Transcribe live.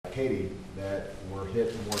Haiti that were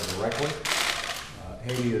hit more directly.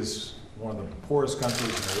 Haiti is one of the poorest countries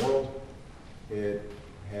in the world. It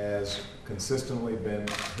has consistently been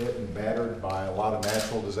hit and battered by a lot of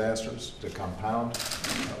natural disasters to compound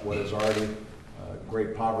what is already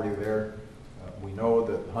great poverty there. We know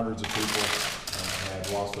that hundreds of people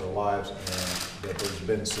have lost their lives and that there's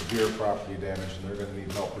been severe property damage and they're going to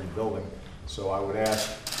need help rebuilding. So I would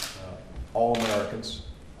ask all Americans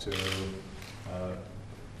to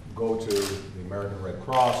go to the American Red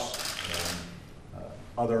Cross and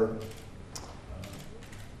other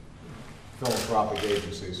philanthropic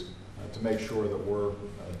agencies to make sure that we're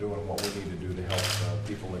doing what we need to do to help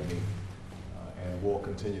people in need. And we'll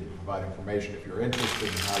continue to provide information. If you're interested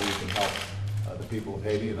in how you can help the people of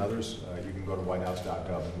Haiti and others, you can go to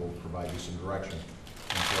whitehouse.gov and we'll provide you some direction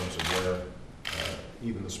in terms of where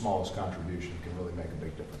even the smallest contribution can really make a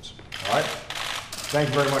big difference. All right? Thank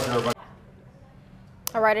you very much, everybody.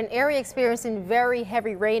 All right, an area experiencing very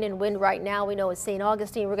heavy rain and wind right now. We know it's St.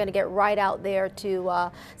 Augustine. We're going to get right out there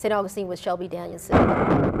to St. Augustine with Shelby Danielson.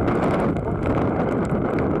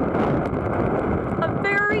 A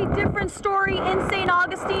very different story in St.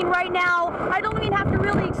 Augustine right now. I don't even have to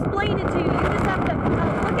really explain it to you. You just have to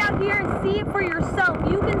look out here and see it for yourself.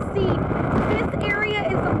 You can see this area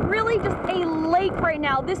is really just a lake right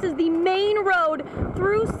now. This is the main road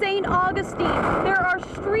through St. Augustine. There are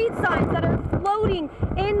street signs that are floating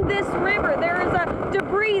in this river. There is a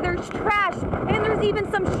debris, there's trash, and there's even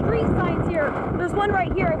some street signs here. There's one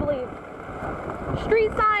right here, I believe.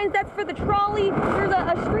 Street signs, that's for the trolley. There's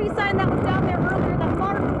a street sign that was down there earlier that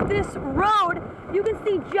marked this road. You can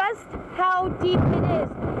see just how deep it is.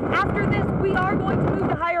 After this, we are going to move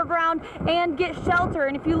to higher ground and get shelter.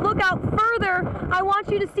 And if you look out further, I want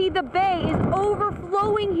you to see the bay is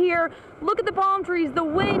overflowing here. Look at the palm trees. The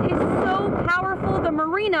wind is so powerful. The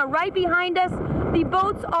marina right behind us, the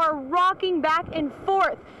boats are rocking back and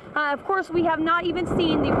forth. Of course, we have not even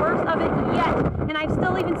seen the worst of it yet, and I've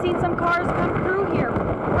still even seen some cars come through here.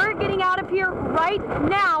 We're getting out of here right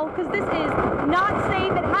now because this is not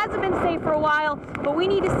safe. It hasn't been safe for a while, but we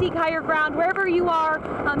need to seek higher ground. Wherever you are,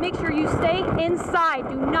 make sure you stay inside.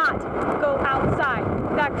 Do not go outside.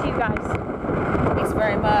 Back to you guys. Thanks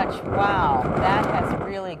very much. Wow, that has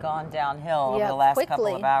really gone downhill over the last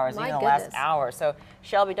couple of hours, even the last hour. So,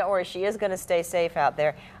 Shelby, don't worry, she is going to stay safe out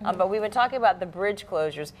there. But we've been talking about the bridge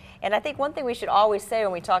closures, and I think one thing we should always say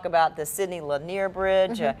when we talk about the Sidney-Lanier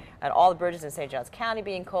Bridge and all the bridges in St. Johns County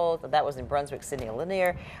being closed, that was in Brunswick,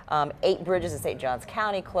 Sidney-Lanier, 8 bridges in St. Johns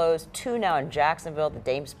County closed, 2 now in Jacksonville, the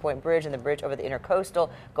Dames Point Bridge and the bridge over the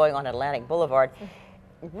Intercoastal going on Atlantic Boulevard.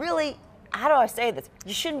 Really, how do I say this?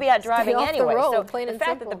 You shouldn't be out driving anyway. So the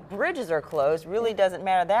fact that the bridges are closed really doesn't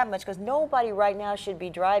matter that much because nobody right now should be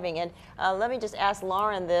driving. And let me just ask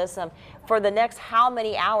Lauren this. For the next how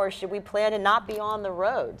many hours should we plan to not be on the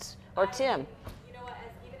roads? Or Tim? You know what,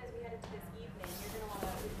 even as we head into this evening, you're going to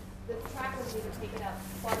want to, the trackers need to take it up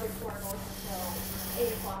farther to our north until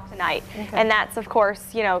 8 o'clock tonight. And that's, of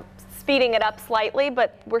course, you know, speeding it up slightly,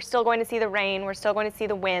 but we're still going to see the rain, we're still going to see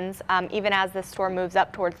the winds, even as this storm moves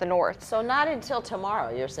up towards the north. So not until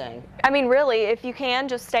tomorrow, you're saying? I mean, really, if you can,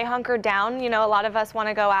 just stay hunkered down. You know, a lot of us want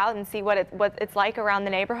to go out and see what it's like around the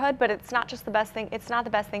neighborhood, but it's not just the best thing. It's not the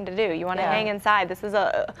best thing to do. You want to hang inside. This is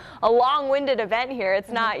a long-winded event here. It's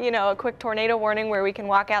not, you know, a quick tornado warning where we can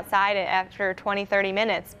walk outside after 20, 30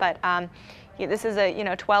 minutes, but this is a,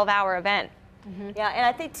 12-hour event. Yeah, and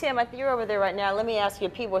I think, Tim, I think you're over there right now. Let me ask you,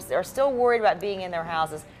 people are still worried about being in their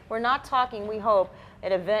houses. We're not talking, we hope,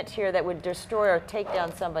 an event here that would destroy or take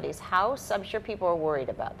down somebody's house. I'm sure people are worried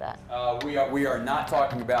about that. We are not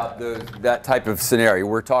talking about that type of scenario.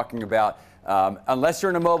 We're talking about unless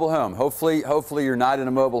you're in a mobile home. Hopefully you're not in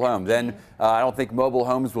a mobile home. Then I don't think mobile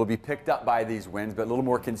homes will be picked up by these winds, but a little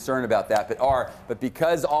more concerned about that. But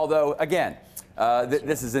because, although, again,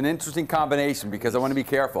 this is an interesting combination because I want to be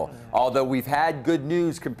careful. Although we've had good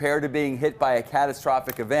news compared to being hit by a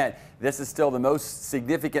catastrophic event, this is still the most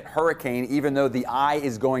significant hurricane, even though the eye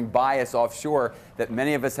is going by us offshore, that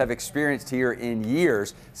many of us have experienced here in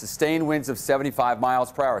years. Sustained winds of 75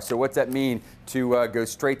 miles per hour. So what's that mean, to go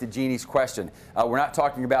straight to Jeannie's question? We're not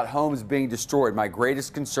talking about homes being destroyed. My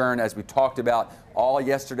greatest concern, as we talked about all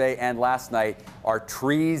yesterday and last night, are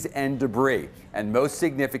trees and debris. And most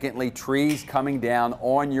significantly, trees coming down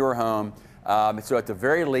on your home. So at the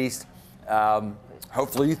very least,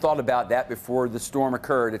 hopefully you thought about that before the storm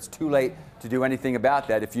occurred. It's too late to do anything about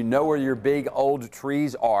that. If you know where your big old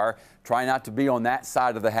trees are, try not to be on that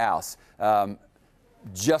side of the house.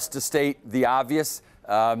 Just to state the obvious,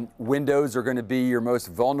 Windows are going to be your most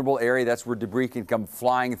vulnerable area. That's where debris can come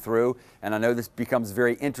flying through. And I know this becomes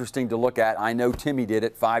very interesting to look at. I know Timmy did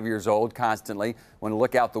it, 5 years old, constantly, when to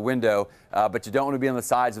look out the window. But you don't want to be on the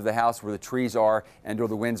sides of the house where the trees are and where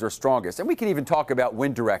the winds are strongest. And we can even talk about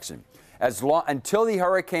wind direction. Until the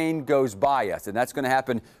hurricane goes by us, and that's going to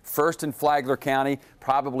happen first in Flagler County,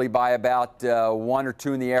 probably by about 1 or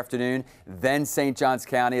 2 in the afternoon, then St. Johns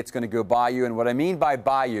County. It's going to go by you. And what I mean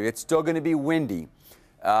by you, it's still going to be windy.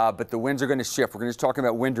 But the winds are going to shift. We're just talking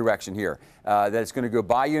about wind direction here. That it's going to go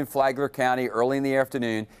by you in Flagler County early in the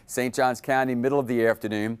afternoon, St. Johns County middle of the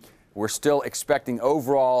afternoon. We're still expecting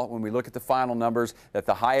overall, when we look at the final numbers, that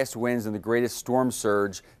the highest winds and the greatest storm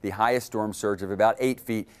surge, the highest storm surge of about 8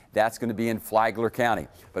 feet, that's going to be in Flagler County.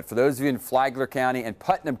 But for those of you in Flagler County and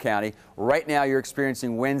Putnam County, right now you're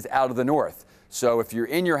experiencing winds out of the north. So if you're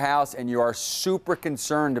in your house and you are super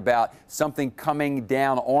concerned about something coming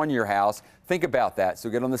down on your house, think about that. So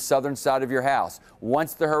get on the southern side of your house.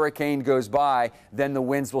 Once the hurricane goes by, then the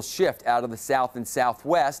winds will shift out of the south and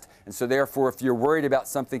southwest. And so therefore, if you're worried about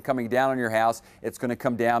something coming down on your house, it's going to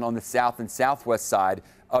come down on the south and southwest side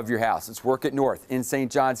of your house. Let's work it north in St.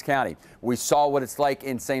 Johns County. We saw what it's like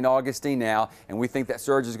in St. Augustine now, and we think that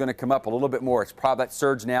surge is going to come up a little bit more. That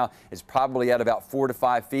surge now is probably at about 4 to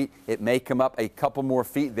 5 feet. It may come up a couple more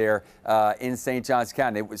feet there in St. Johns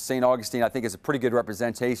County. St. Augustine, I think, is a pretty good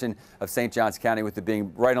representation of St. Johns County, with it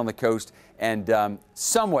being right on the coast and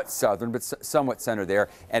somewhat southern, but somewhat center there,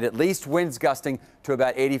 and at least winds gusting to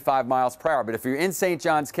about 85 miles per hour. But if you're in St.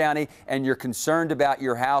 Johns County and you're concerned about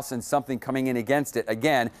your house and something coming in against it,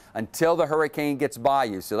 again, until the hurricane gets by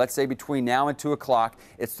you, so let's say between now and 2 o'clock,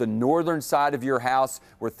 it's the northern side of your house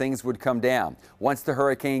where things would come down. Once the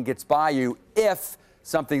hurricane gets by you, if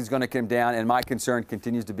something's going to come down, and my concern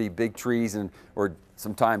continues to be big trees, or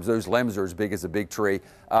sometimes those limbs are as big as a big tree,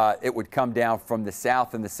 it would come down from the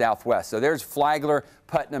south and the southwest. So there's Flagler,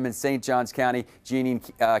 Putnam, and St. Johns County. Jeannie and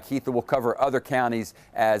Keitha will cover other counties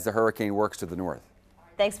as the hurricane works to the north.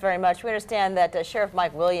 Thanks very much. We understand that Sheriff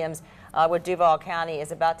Mike Williams with Duval County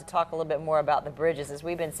is about to talk a little bit more about the bridges, as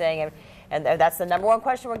we've been saying, and that's the #1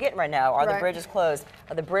 question we're getting right now. Are the bridges closed?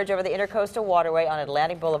 The bridge over the Intercoastal Waterway on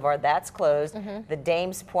Atlantic Boulevard, that's closed. The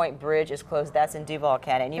Dames Point Bridge is closed. That's in Duval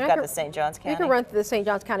County. And you've got the St. Johns County? You can run through the St.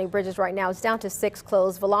 Johns County bridges right now. It's down to 6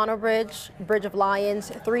 closed. Volano Bridge, Bridge of Lions,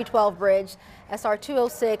 312 Bridge, SR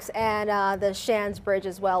 206, and the Shands Bridge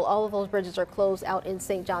as well. All of those bridges are closed out in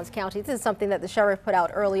St. Johns County. This is something that the sheriff put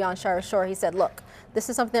out early on Sheriff Shore. He said, look, this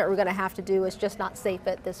is something that we're going to have to do. It's just not safe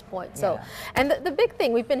at this point. So, and the big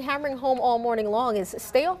thing we've been hammering home all morning long is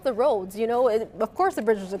stay off the roads. You know, of course the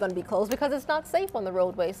bridges are going to be closed because it's not safe on the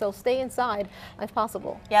roadway. So stay inside if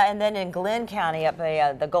possible. Yeah, and then in Glenn County, up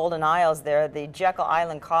the Golden Isles there, the Jekyll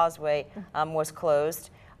Island Causeway was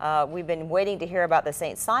closed. We've been waiting to hear about the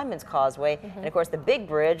St. Simon's Causeway, and of course the big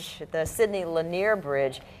bridge, the Sidney Lanier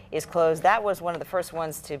Bridge, is closed. That was one of the first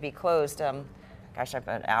ones to be closed. Gosh,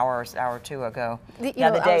 an hour or two ago.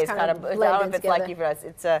 Now the day is kind of, I don't know if it's like you, but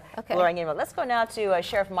it's blurring in. But let's go now to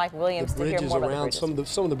Sheriff Mike Williams to hear more about the bridges.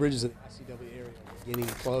 Some of the bridges in the ICW area are beginning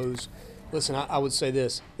to close. Listen, I would say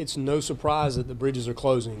this: it's no surprise that the bridges are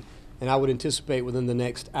closing, and I would anticipate within the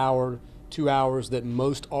next hour, 2 hours, that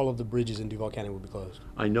most all of the bridges in Duval County will be closed.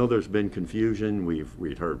 I know there's been confusion.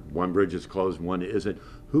 We've heard one bridge is closed, one isn't.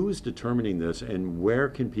 Who is determining this, and where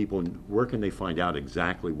can they find out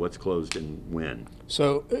exactly what's closed and when?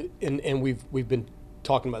 So, and we've been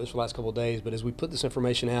talking about this for the last couple of days, but as we put this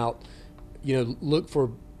information out, you know, look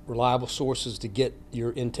for reliable sources to get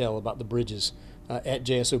your intel about the bridges. At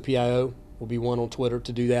JSOPIO will be one on Twitter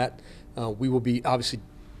to do that. We will be obviously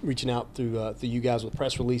reaching out through you guys with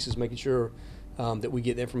press releases, making sure that we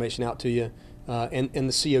get the information out to you. And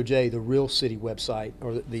the COJ, the Real City website,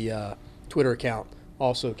 or the Twitter account,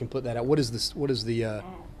 also can put that out. What is this? What is the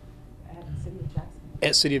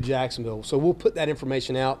at City of Jacksonville? So we'll put that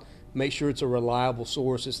information out. Make sure it's a reliable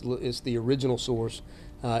source. It's the original source.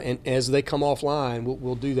 And as they come offline,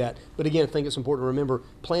 we'll do that. But again, I think it's important to remember,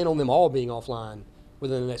 plan on them all being offline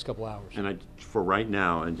within the next couple hours. And for right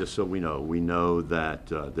now, and just so we know that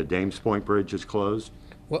the Dames Point Bridge is closed?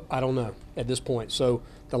 Well, I don't know at this point. So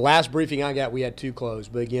the last briefing I got, we had 2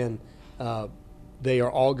 closed. But again, they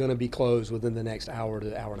are all going to be closed within the next hour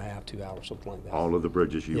to hour and a half, 2 hours, something like that. All of the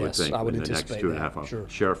bridges, you would think, I would in the next 2.5 hours. Sure.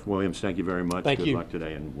 Sheriff Williams, thank you very much. Good luck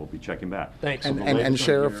today, and we'll be checking back. Thanks. And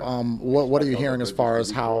Sheriff, what are you hearing as far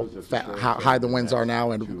as how high the winds are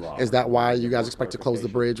now, and is that why you guys expect to close the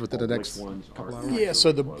bridge within the next couple hours? Yeah.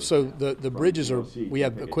 So the bridges are. We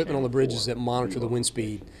have equipment on the bridges that monitor the wind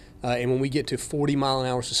speed. And when we get to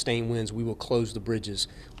 40-mile-an-hour sustained winds, we will close the bridges.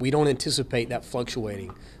 We don't anticipate that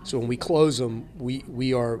fluctuating. So when we close them,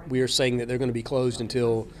 we are saying that they're going to be closed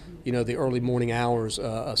until, you know, the early morning hours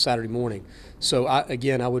of Saturday morning. So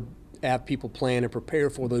again, I would have people plan and prepare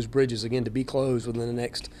for those bridges again to be closed within the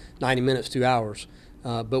next 90 minutes, 2 hours.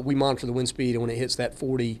 But we monitor the wind speed, and when it hits that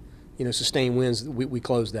 40, you know, sustained winds, we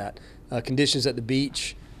close that. Conditions at the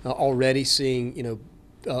beach, already seeing, you know,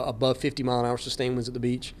 above 50-mile-an-hour sustained winds at the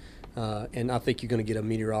beach. And I think you're going to get a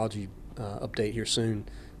meteorology update here soon.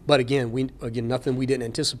 But again, nothing we didn't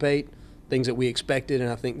anticipate, things that we expected, and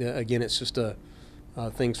I think that, again, it's just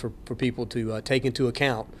things for people to take into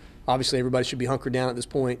account. Obviously, everybody should be hunkered down at this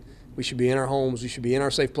point. We should be in our homes. We should be in our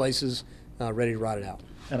safe places, ready to ride it out.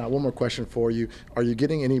 And one more question for you. Are you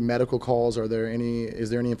getting any medical calls? Is there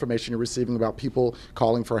any information you're receiving about people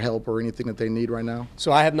calling for help or anything that they need right now?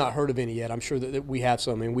 So I have not heard of any yet. I'm sure that we have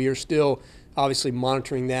some, and we are still obviously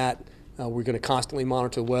monitoring that. We're going to constantly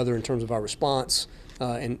monitor the weather in terms of our response,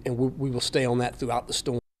 and we will stay on that throughout the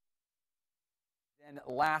storm. And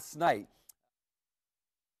last night,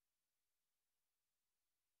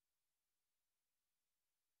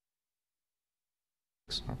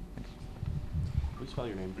 Please spell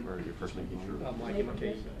your name for your first name.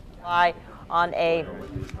 On a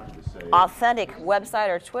authentic website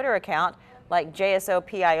or Twitter account like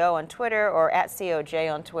JSOPIO on Twitter or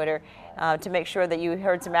 @COJ on Twitter to make sure that you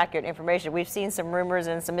heard some accurate information. We've seen some rumors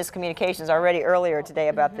and some miscommunications already earlier today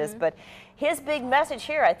about this, but his big message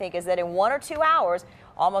here, I think, is that in 1 or 2 hours,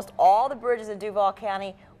 almost all the bridges in Duval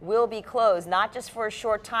County will be closed, not just for a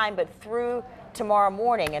short time, but through tomorrow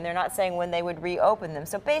morning, and they're not saying when they would reopen them.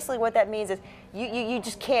 So basically what that means is you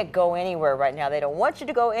just can't go anywhere right now. They don't want you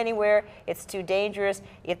to go anywhere. It's too dangerous.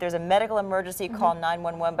 If there's a medical emergency, call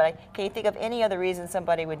 911. But can you think of any other reason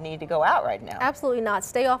somebody would need to go out right now? Absolutely not.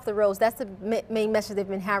 Stay off the roads. That's the main message they've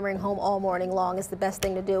been hammering home all morning long. It's the best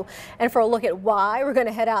thing to do. And for a look at why, we're going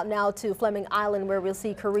to head out now to Fleming Island, where we'll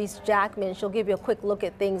see Carice Jackman. She'll give you a quick look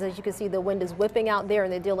at things. As you can see, the wind is whipping out there,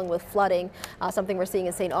 and they're dealing with flooding, something we're seeing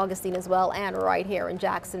in St. Augustine as well, and right here in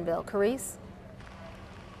Jacksonville. Carice?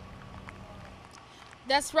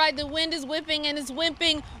 That's right, the wind is whipping, and it's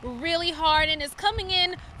whipping really hard, and it's coming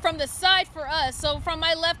in from the side for us. So from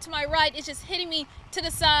my left to my right, it's just hitting me to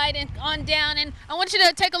the side and on down. And I want you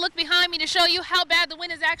to take a look behind me to show you how bad the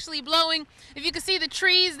wind is actually blowing. If you can see the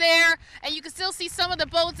trees there, and you can still see some of the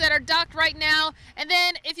boats that are docked right now. And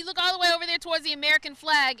then if you look all the way over there towards the American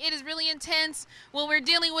flag, it is really intense when we're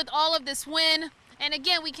dealing with all of this wind. And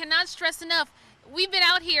again, we cannot stress enough, we've been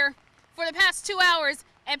out here for the past 2 hours,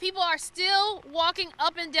 and people are still walking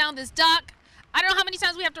up and down this dock. I don't know how many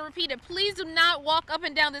times we have to repeat it. Please do not walk up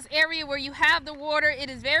and down this area where you have the water.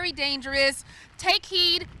 It is very dangerous. Take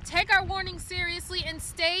heed, take our warning seriously, and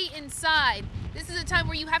stay inside. This is a time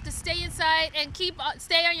where you have to stay inside and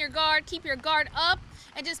stay on your guard, keep your guard up,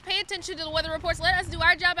 and just pay attention to the weather reports. Let us do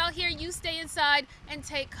our job out here. You stay inside and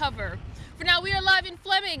take cover. For now, we are live in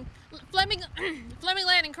Fleming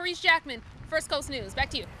Land, and Carice Jackman, First Coast News. Back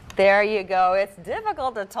to you. There you go. It's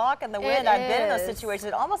difficult to talk in the wind. I've been in those situations.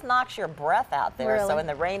 It almost knocks your breath out there. Really? So when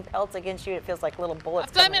the rain pelts against you, it feels like little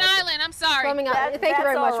bullets. Fleming Island, I'm sorry. Fleming Island. Thank you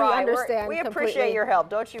very much. We understand. We appreciate your help.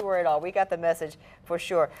 Don't you worry at all. We got the message for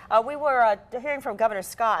sure. We were hearing from Governor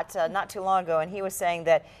Scott not too long ago, and he was saying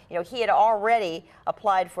that he had already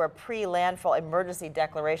applied for a pre-landfall emergency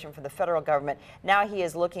declaration from the federal government. Now he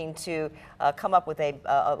is looking to come up with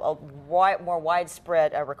a more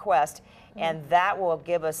widespread request. And that will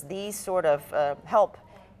give us these sort of help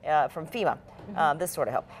from FEMA, this sort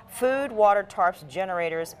of help. Food, water, tarps,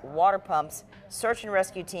 generators, water pumps, search and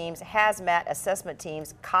rescue teams, hazmat assessment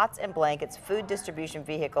teams, cots and blankets, food distribution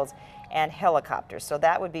vehicles, and helicopters. So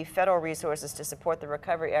that would be federal resources to support the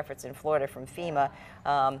recovery efforts in Florida from FEMA.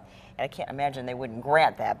 And I can't imagine they wouldn't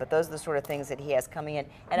grant that, but those are the sort of things that he has coming in.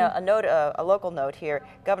 And a local note here,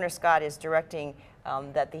 Governor Scott is directing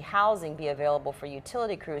that the housing be available for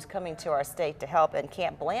utility crews coming to our state to help, and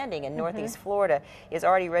Camp Blanding in Northeast Florida is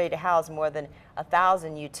already ready to house more than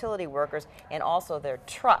 1,000 utility workers and also their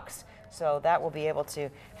trucks. So that will be able to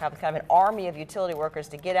have kind of an army of utility workers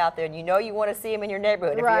to get out there, and you want to see them in your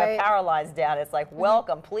neighborhood. If you have power lines down, it's like,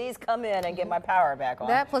 welcome, please come in and get my power back on.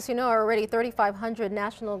 That plus already 3,500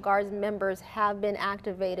 National Guard members have been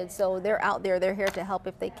activated, so they're out there. They're here to help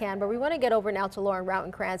if they can. But we want to get over now to Lauren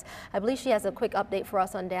Routenkrantz. I believe she has a quick update for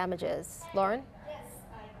us on damages. Lauren?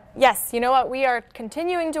 Yes, you know what? We are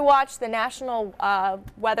continuing to watch the National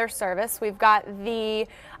Weather Service. We've got the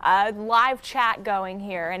live chat going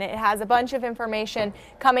here, and it has a bunch of information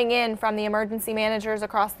coming in from the emergency managers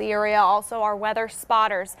across the area, also our weather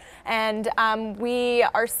spotters. And we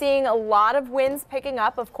are seeing a lot of winds picking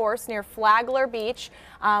up, of course, near Flagler Beach.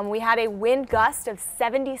 We had a wind gust of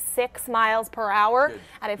 76 miles per hour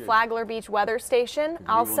at a Flagler Beach weather station.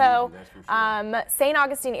 Also, St.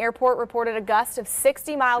 Augustine Airport reported a gust of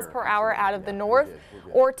 60 miles per hour out of the north.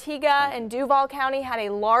 Ortega and Duval County had a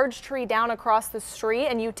large tree down across the street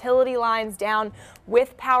and utility lines down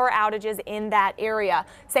with power outages in that area.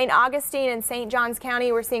 St. Augustine and St. Johns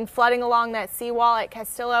County, we're seeing flooding along that seawall at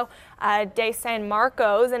Castillo de San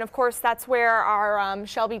Marcos, and of course that's where our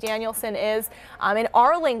Shelby Danielson is. In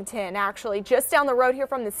Arlington, actually, just down the road here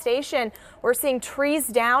from the station, we're seeing trees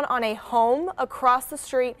down on a home across the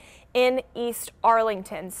street in East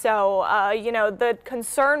Arlington. So, you know, the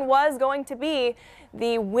concern was going to be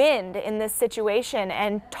the wind in this situation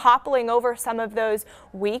and toppling over some of those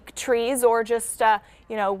weak trees or just,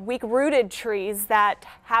 you know, weak-rooted trees that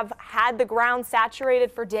have had the ground saturated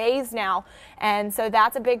for days now. And so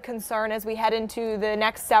that's a big concern as we head into the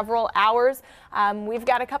next several hours. We've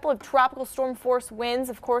got a couple of tropical storm force winds.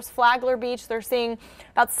 Of course, Flagler Beach, they're seeing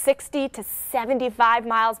about 60 to 75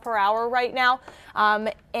 miles per hour right now.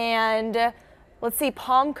 Let's see,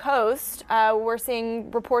 Palm Coast, we're seeing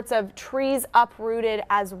reports of trees uprooted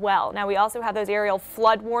as well. Now, we also have those aerial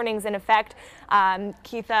flood warnings in effect,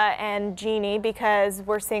 Keitha and Jeannie, because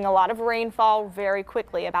we're seeing a lot of rainfall very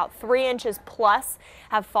quickly. About 3 inches plus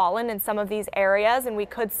have fallen in some of these areas, and we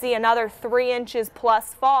could see another 3 inches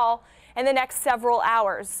plus fall in the next several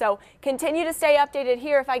hours. So continue to stay updated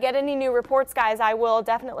here. If I get any new reports, guys, I will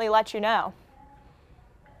definitely let you know.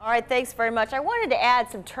 All right, thanks very much. I wanted to add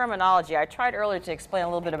some terminology. I tried earlier to explain a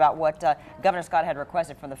little bit about what Governor Scott had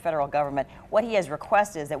requested from the federal government. What he has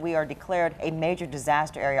requested is that we are declared a major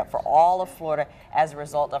disaster area for all of Florida as a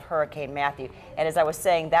result of Hurricane Matthew. And as I was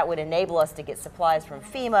saying, that would enable us to get supplies from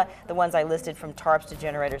FEMA, the ones I listed, from tarps to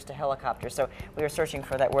generators to helicopters. So we were searching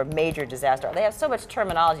for that word major disaster. They have so much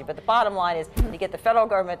terminology, but the bottom line is to get the federal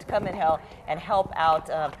government to come in and help out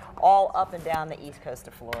all up and down the east coast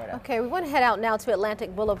of Florida. Okay, we want to head out now to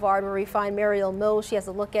Atlantic Boulevard where we find Muriel Mills. She has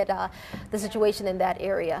a look at the situation in that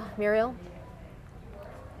area. Muriel?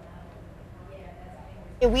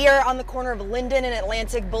 We are on the corner of Linden and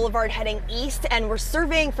Atlantic Boulevard heading east, and we're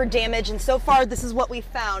surveying for damage, and so far this is what we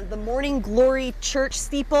found. The Morning Glory Church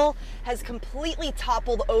steeple has completely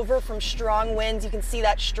toppled over from strong winds. You can see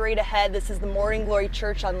that straight ahead. This is the Morning Glory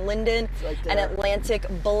Church on Linden and Atlantic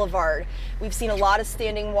Boulevard. We've seen a lot of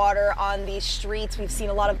standing water on these streets. We've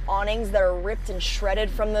seen a lot of awnings that are ripped and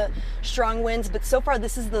shredded from the strong winds, but so far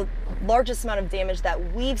this is the largest amount of damage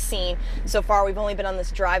that we've seen so far. We've only been on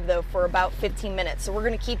this drive though for about 15 minutes, so we're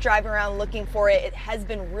going to keep driving around looking for it. It has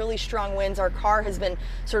been really strong winds. Our car has been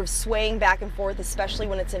sort of swaying back and forth, especially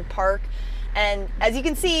when it's in park. And as you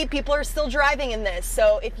can see, people are still driving in this.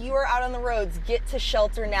 So if you are out on the roads, get to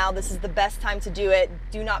shelter now. This is the best time to do it.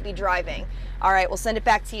 Do not be driving. All right, we'll send it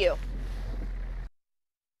back to you.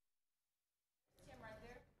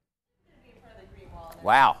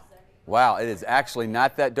 Wow. Wow, it is actually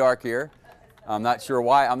not that dark here. I'm not sure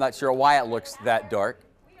why it looks that dark.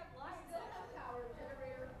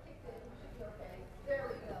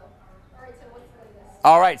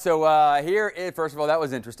 All right, so here is, first of all, that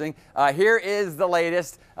was interesting. Here is the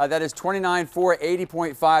latest. That is 29.4,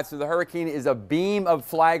 80.5. So the hurricane is a beam of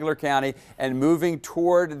Flagler County and moving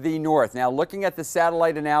toward the north. Now, looking at the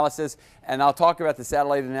satellite analysis, and I'll talk about the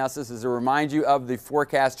satellite analysis as a remind you of the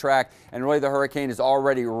forecast track, and really the hurricane is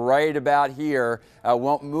already right about here.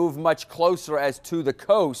 Won't move much closer as to the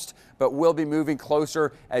coast, but will be moving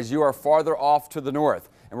closer as you are farther off to the north.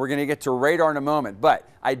 And we're going to get to radar in a moment. But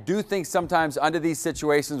I do think sometimes under these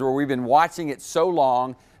situations where we've been watching it so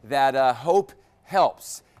long that hope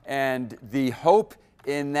helps. And the hope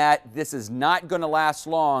in that this is not going to last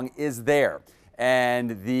long is there.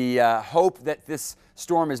 And the hope that this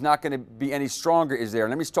storm is not going to be any stronger is there.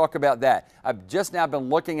 Let me talk about that. I've just now been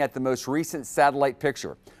looking at the most recent satellite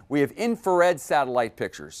picture. We have infrared satellite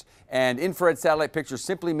pictures. And infrared satellite pictures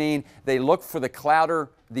simply mean they look for the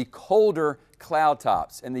colder cloud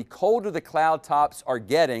tops. And the colder the cloud tops are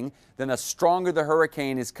getting, then the stronger the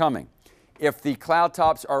hurricane is coming. If the cloud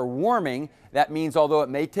tops are warming, that means although it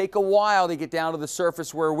may take a while to get down to the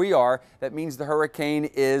surface where we are, that means the hurricane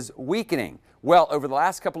is weakening. Well, over the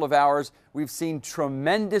last couple of hours, we've seen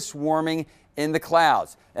tremendous warming in the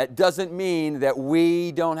clouds. That doesn't mean that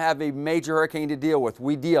we don't have a major hurricane to deal with.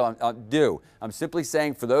 We do. I'm simply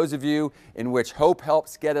saying for those of you in which hope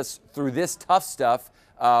helps get us through this tough stuff,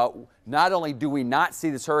 not only do we not see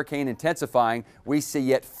this hurricane intensifying, we see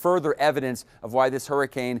yet further evidence of why this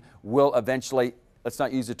hurricane will eventually, let's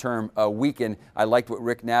not use the term weaken. I liked what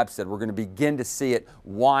Rick Knapp said. We're going to begin to see it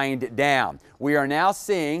wind down. We are now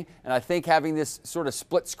seeing, and I think having this sort of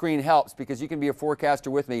split screen helps because you can be a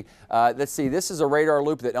forecaster with me. Let's see, this is a radar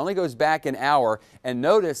loop that only goes back an hour. And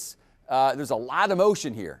notice there's a lot of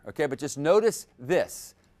motion here, okay? But just notice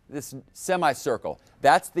this semicircle.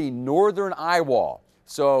 That's the northern eye wall.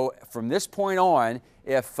 So from this point on,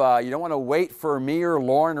 if you don't want to wait for me or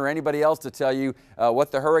Lauren or anybody else to tell you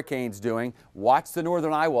what the hurricane's doing, watch the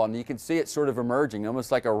northern eye wall, and you can see it sort of emerging,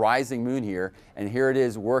 almost like a rising moon here. And here it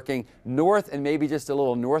is working north and maybe just a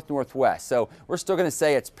little north-northwest. So we're still going to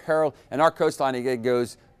say it's parallel, and our coastline again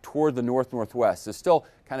goes toward the north-northwest. So still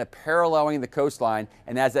kind of paralleling the coastline,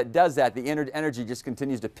 and as it does that, the energy just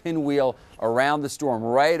continues to pinwheel around the storm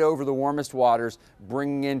right over the warmest waters,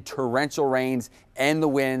 bringing in torrential rains and the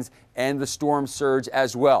winds and the storm surge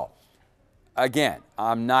as well. Again,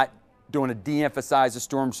 I'm not doing to de-emphasize the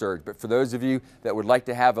storm surge, but for those of you that would like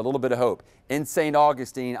to have a little bit of hope, in St.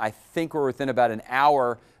 Augustine, I think we're within about an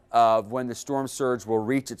hour of when the storm surge will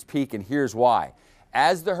reach its peak, and here's why.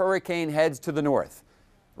 As the hurricane heads to the north,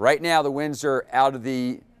 right now, the winds are out of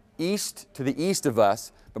the east to the east of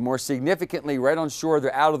us, but more significantly, right on shore,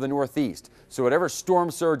 they're out of the northeast. So whatever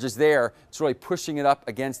storm surge is there, it's really pushing it up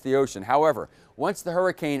against the ocean. However, once the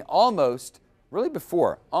hurricane almost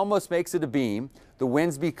makes it a beam, the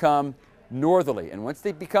winds become northerly. And once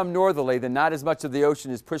they become northerly, then not as much of the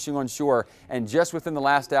ocean is pushing on shore. And just within the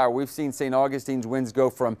last hour, we've seen St. Augustine's winds go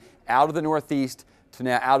from out of the northeast to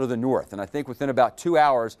now out of the north. And I think within about 2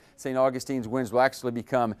 hours, St. Augustine's winds will actually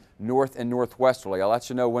become north and northwesterly. I'll let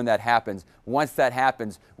you know when that happens. Once that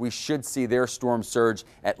happens, we should see their storm surge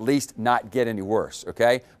at least not get any worse,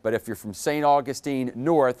 okay? But if you're from St. Augustine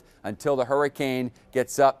north until the hurricane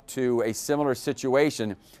gets up to a similar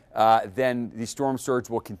situation, then the storm surge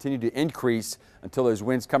will continue to increase until those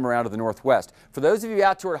winds come around to the northwest. For those of you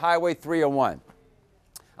out toward Highway 301,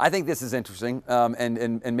 I think this is interesting,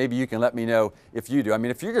 and maybe you can let me know if you do. I mean,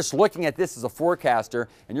 if you're just looking at this as a forecaster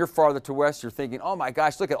and you're farther to west, you're thinking, oh my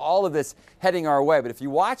gosh, look at all of this heading our way. But if you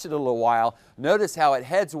watch it a little while, notice how it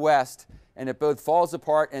heads west and it both falls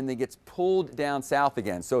apart and then gets pulled down south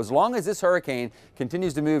again. So as long as this hurricane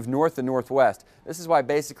continues to move north and northwest, this is why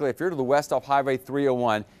basically if you're to the west off Highway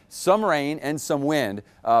 301, some rain and some wind,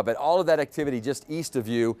 but all of that activity just east of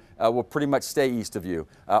you will pretty much stay east of you.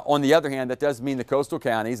 On the other hand, that does mean the coastal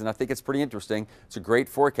counties, and I think it's pretty interesting. It's a great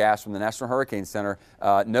forecast from the National Hurricane Center.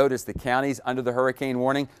 Notice the counties under the hurricane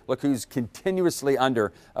warning. Look who's continuously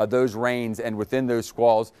under those rains, and within those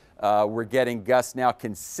squalls, we're getting gusts now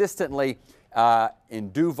consistently in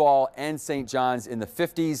Duval and St. John's in the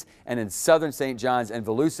 50s, and in southern St. John's and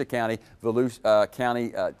Volusia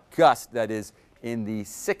County, gust that is in the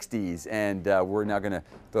 60s. And we're now going to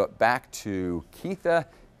throw it back to Keitha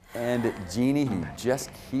and Jeannie, who just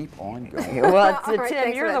keep on going. Well,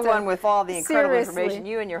 Tim, you're the one with all the incredible information.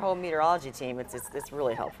 You and your whole meteorology team, it's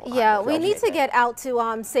really helpful. Yeah, we need to get out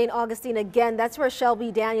to St. Augustine again. That's where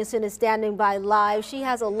Shelby Danielson is standing by live. She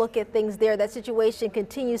has a look at things there. That situation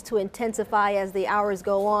continues to intensify as the hours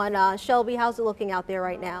go on. Shelby, how's it looking out there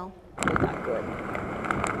right now? Not good.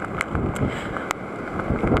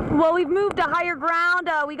 Well, we've moved to higher ground.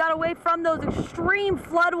 We got away from those extreme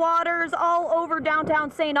floodwaters all over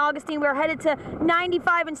downtown St. Augustine. We're headed to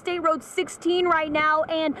 95 and State Road 16 right now,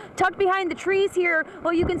 and tucked behind the trees here,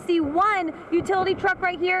 well, you can see one utility truck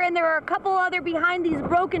right here, and there are a couple other behind these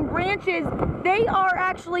broken branches. They are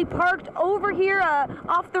actually parked over here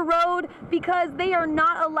off the road because they are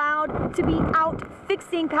not allowed to be out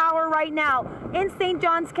fixing power right now. In St.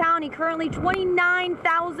 Johns County, currently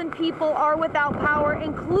 29,000 people are without power,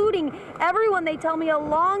 including everyone, they tell me,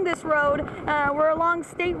 along this road. We're along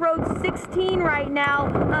State Road 16 right now,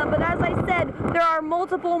 but as I said, there are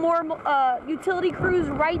multiple more utility crews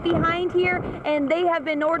right behind here, and they have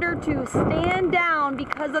been ordered to stand down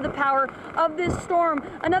because of the power of this storm.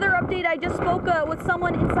 Another update, I just spoke with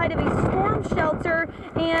someone inside of a storm shelter,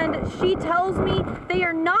 and she tells me they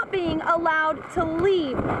are not being allowed to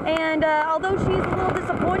leave. And although she's a little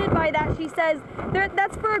disappointed by that, she says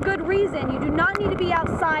that's for a good reason. You do not need to be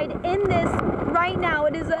outside in this right now.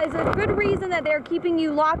 It is a good reason that they're keeping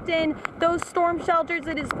you locked in those storm shelters.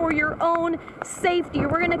 It is for your own safety.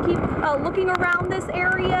 We're going to keep looking around this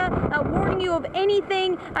area, warning you of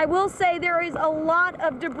anything. I will say there is a lot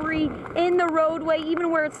of debris in the roadway,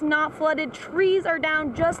 even where it's not flooded. Trees are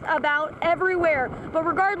down just about everywhere. But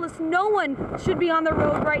regardless, no one should be on the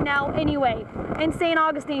road right now anyway. In St.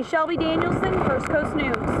 Augustine, Shelby Danielson, First Coast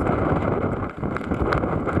News.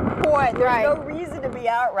 Boy, there's no reason to be already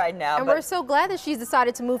out right now. And we're so glad that she's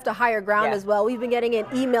decided to move to higher ground as well. We've been getting in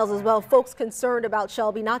emails as well, folks concerned about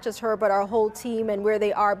Shelby, not just her, but our whole team and where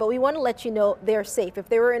they are. But we want to let you know they're safe. If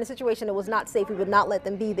they were in a situation that was not safe, we would not let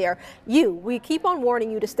them be there. We keep on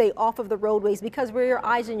warning you to stay off of the roadways, because we're your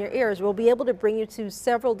eyes and your ears. We'll be able to bring you to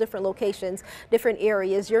several different locations, different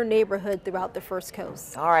areas, your neighborhood throughout the First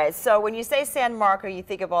Coast. All right, so when you say San Marco, you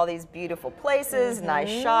think of all these beautiful places, nice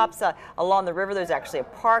shops. Along the river, there's actually a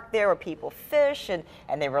park there where people fish and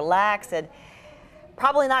they relax, and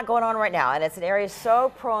probably not going on right now. And it's an area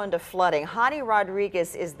so prone to flooding. Hani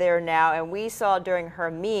Rodriguez is there now, and we saw during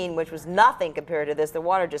Hermine, which was nothing compared to this, the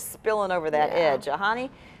water just spilling over that edge. Hani?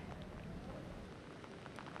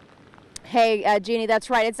 Hey, Jeannie, that's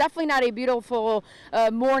right. It's definitely not a beautiful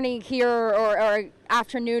morning here or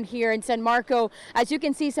afternoon here in San Marco. As you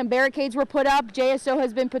can see, some barricades were put up. JSO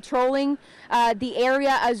has been patrolling the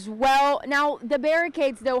area as well. Now, the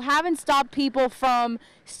barricades, though, haven't stopped people from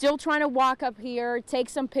still trying to walk up here, take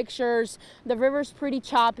some pictures. The river's pretty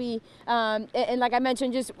choppy. And like I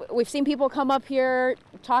mentioned, we've seen people come up here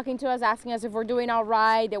talking to us, asking us if we're doing all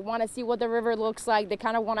right. They want to see what the river looks like. They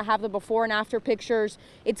kind of want to have the before and after pictures.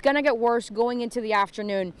 It's going to get worse going into the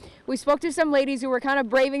afternoon. We spoke to some ladies who were kind of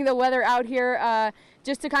braving the weather out here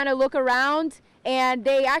just to kind of look around, and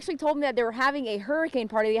they actually told me that they were having a hurricane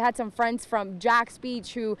party. They had some friends from Jack's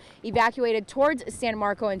Beach who evacuated towards San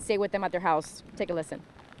Marco and stayed with them at their house. Take a listen.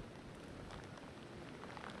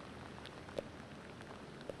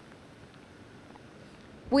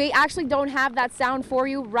 We actually don't have that sound for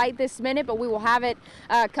you right this minute, but we will have it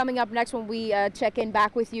coming up next when we check in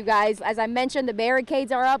back with you guys. As I mentioned, the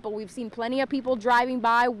barricades are up, but we've seen plenty of people driving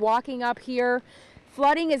by, walking up here.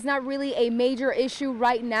 Flooding is not really a major issue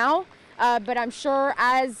right now, but I'm sure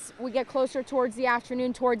as we get closer towards the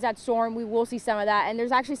afternoon, towards that storm, we will see some of that. And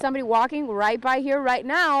there's actually somebody walking right by here right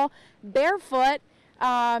now, barefoot,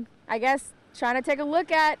 I guess trying to take a look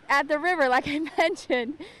at the river, like I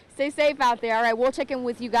mentioned. Stay safe out there. All right, we'll check in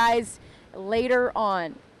with you guys later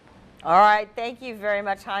on. All right, thank you very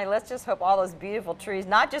much, Hani. Let's just hope all those beautiful trees,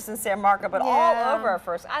 not just in San Marco, but all over our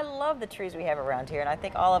First. I love the trees we have around here, and I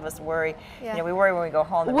think all of us worry. You know, we worry when we go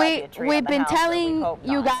home there might be a tree We've on the been house, telling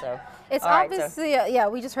you guys. So. It's obviously,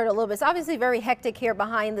 we just heard a little bit. It's obviously very hectic here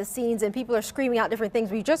behind the scenes, and people are screaming out different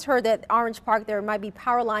things. We just heard that Orange Park, there might be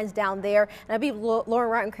power lines down there, and I believe Lauren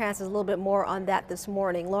Rottenkrantz has a little bit more on that this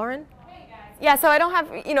morning. Lauren? Yeah, so I don't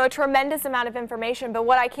have, a tremendous amount of information, but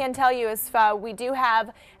what I can tell you is we do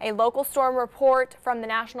have a local storm report from the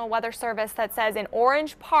National Weather Service that says in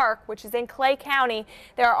Orange Park, which is in Clay County,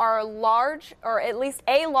 there are at least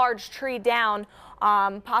a large tree down,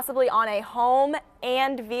 possibly on a home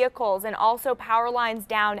and vehicles, and also power lines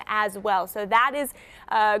down as well. So that is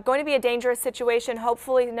going to be a dangerous situation.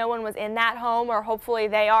 Hopefully no one was in that home, or hopefully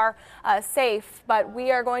they are safe, but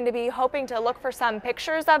we are going to be hoping to look for some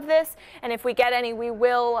pictures of this, and if we get any, we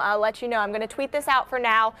will let you know. I'm going to tweet this out for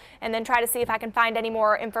now and then try to see if I can find any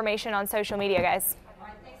more information on social media, guys. All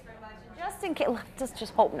right, thanks very much. And just in case, let's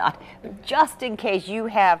just hope not, just in case you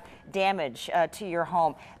have damage to your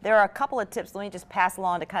home, there are a couple of tips let me just pass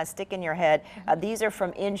along to kind of stick in your head. These are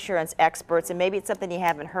from insurance experts, and maybe it's something you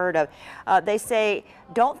haven't heard of. They say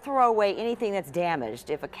don't throw away anything that's damaged.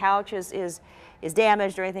 If a couch is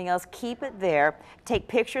damaged or anything else, keep it there. Take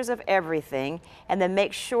pictures of everything, and then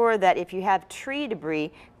make sure that if you have tree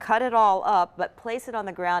debris, cut it all up, but place it on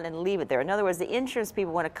the ground and leave it there. In other words, the insurance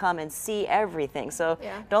people want to come and see everything. So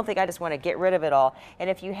don't think I just want to get rid of it all. And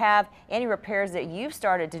if you have any repairs that you've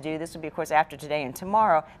started to do, this will be, of course, after today and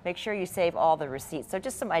tomorrow, make sure you save all the receipts. So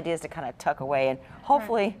just some ideas to kind of tuck away, and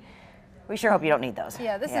hopefully we sure hope you don't need those.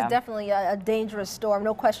 Yeah, this is definitely a dangerous storm,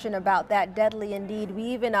 no question about that. Deadly indeed. We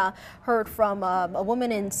even heard from a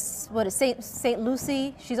woman in St.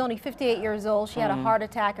 Lucie. She's only 58 years old. She had a heart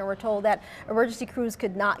attack, and we're told that emergency crews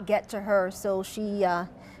could not get to her, so she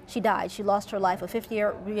died. She lost her life. A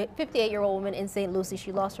 58-year-old woman in St. Lucie.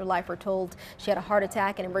 She lost her life. We're told she had a heart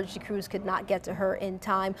attack, and emergency crews could not get to her in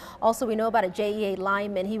time. Also, we know about a JEA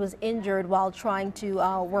lineman. He was injured while trying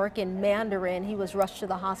to work in Mandarin. He was rushed to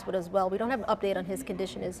the hospital as well. We don't have an update on his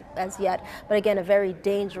condition as yet, but again, a very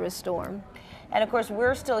dangerous storm. And of course,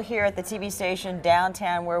 we're still here at the TV station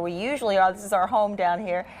downtown where we usually are. This is our home down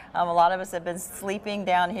here. A lot of us have been sleeping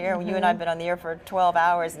down here. You and I have been on the air for 12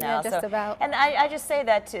 hours now. Yeah, just about. And I just say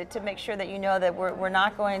that to make sure that you know that we're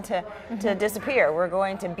not going to disappear. We're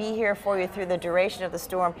going to be here for you through the duration of the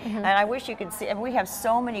storm. And I wish you could see, and we have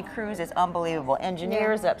so many crews, it's unbelievable.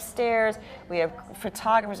 Engineers upstairs, we have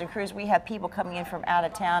photographers and crews, we have people coming in from out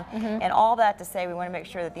of town. And all that to say, we want to make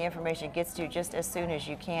sure that the information gets to you just as soon as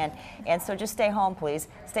you can. And so just stay stay home, please.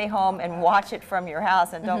 Stay home and watch it from your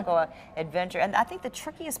house and don't go adventure. And I think the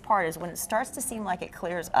trickiest part is when it starts to seem like it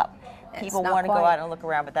clears up. People want to go out and look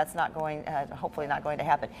around, but that's not going, hopefully not going to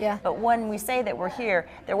happen. Yeah. But when we say that we're here,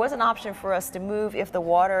 there was an option for us to move if the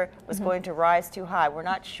water was going to rise too high. We're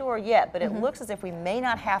not sure yet, but it looks as if we may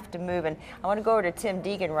not have to move. And I want to go over to Tim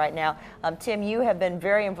Deegan right now. Tim, you have been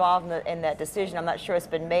very involved in that decision. I'm not sure it's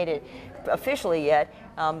been made officially yet,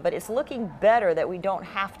 but it's looking better that we don't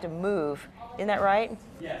have to move. Isn't that right?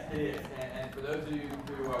 Yes, it is. And for those of you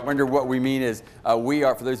who wonder what we mean is, we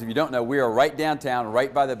are, for those of you who don't know, we are right downtown,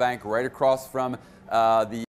 right by the bank, right across from the